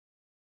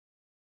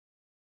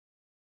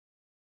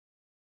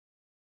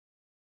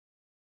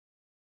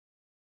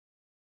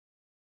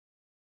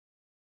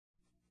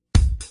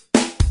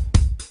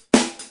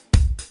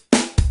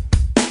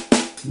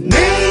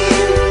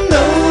Name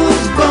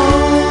those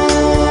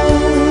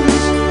bones.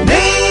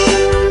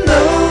 Name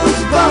those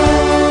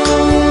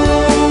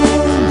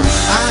bones.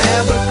 I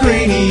have a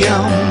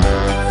cranium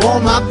for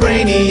my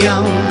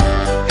brainium,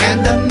 and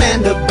a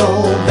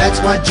mandible, that's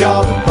my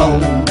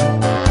jawbone.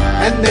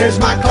 And there's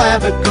my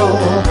clavicle,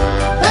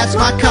 that's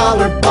my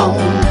collarbone,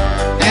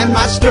 and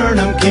my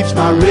sternum keeps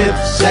my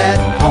ribs at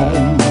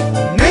home.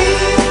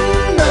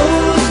 Name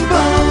those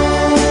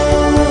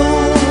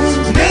bones.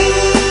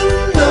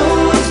 Name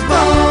those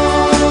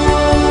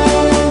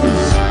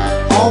bones.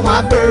 All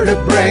my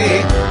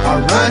vertebrae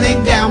are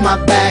running down my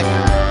back,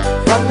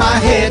 from my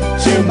head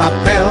to my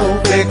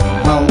pelvic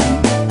bone.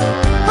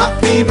 My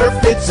femur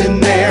fits in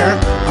there,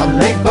 a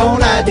leg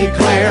bone I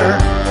declare.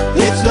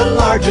 It's the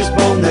largest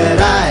bone that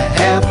I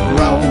have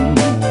grown.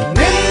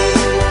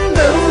 Name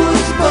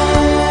those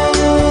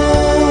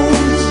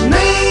bones.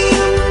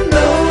 Name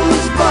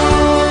those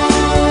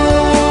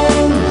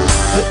bones.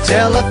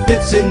 Patella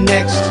fits in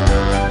next,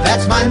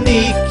 that's my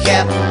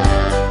kneecap,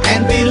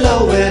 and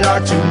below it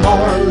are two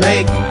more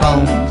leg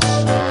bones.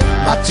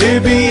 My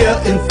tibia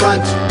in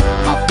front,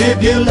 my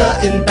fibula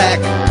in back,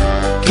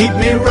 keep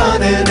me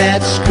running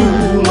at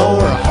school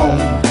or home.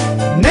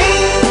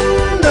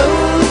 Name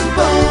those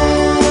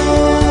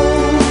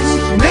bones.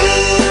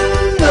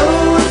 Name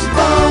those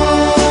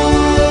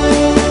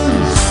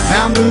bones.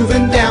 Now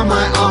moving down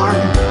my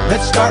arm,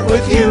 let's start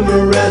with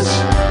humerus,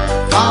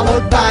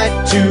 followed by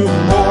two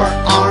more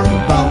arm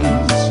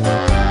bones.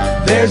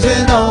 There's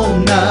an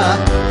ulna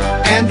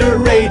and a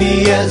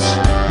radius.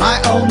 My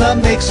ulna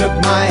makes up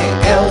my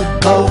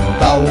elbow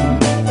bone.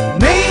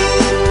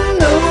 Name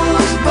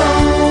those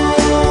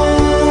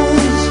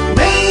bones.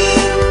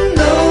 Name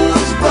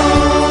those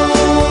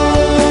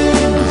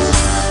bones.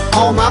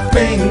 All my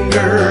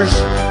fingers,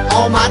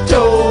 all my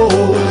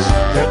toes,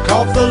 they're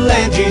called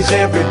phalanges,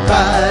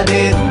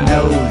 everybody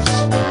knows.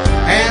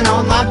 And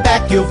on my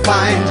back you'll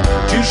find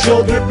two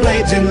shoulder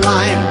blades in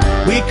line.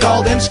 We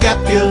call them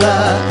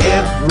scapula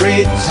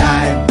every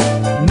time.